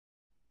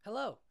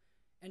Hello,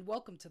 and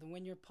welcome to the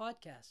When You're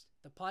podcast,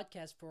 the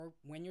podcast for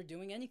when you're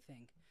doing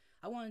anything.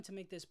 I wanted to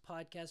make this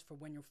podcast for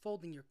when you're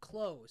folding your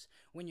clothes,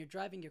 when you're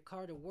driving your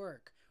car to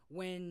work,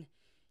 when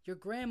your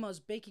grandma's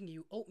baking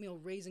you oatmeal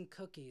raisin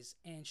cookies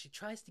and she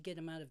tries to get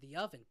them out of the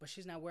oven, but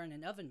she's not wearing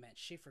an oven mitt.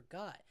 She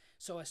forgot.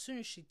 So as soon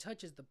as she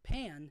touches the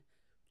pan,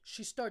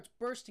 she starts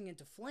bursting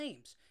into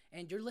flames,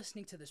 and you're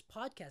listening to this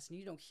podcast and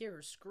you don't hear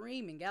her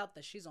screaming out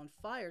that she's on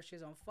fire,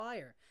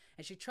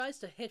 and she tries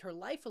to hit her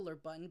life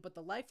alert button, but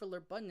the life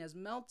alert button has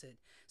melted.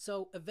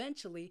 So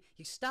eventually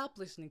you stop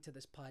listening to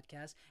this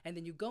podcast, and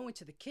then you go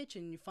into the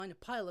kitchen and you find a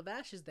pile of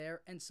ashes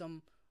there and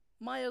some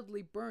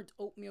mildly burnt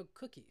oatmeal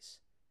cookies.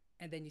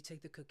 And then you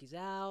take the cookies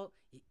out,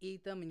 you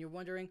eat them, and you're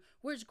wondering,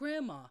 where's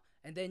grandma?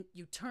 And then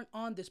you turn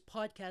on this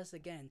podcast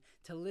again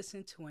to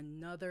listen to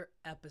another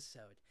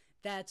episode.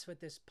 That's what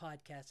this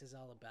podcast is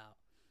all about.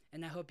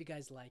 And I hope you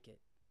guys like it.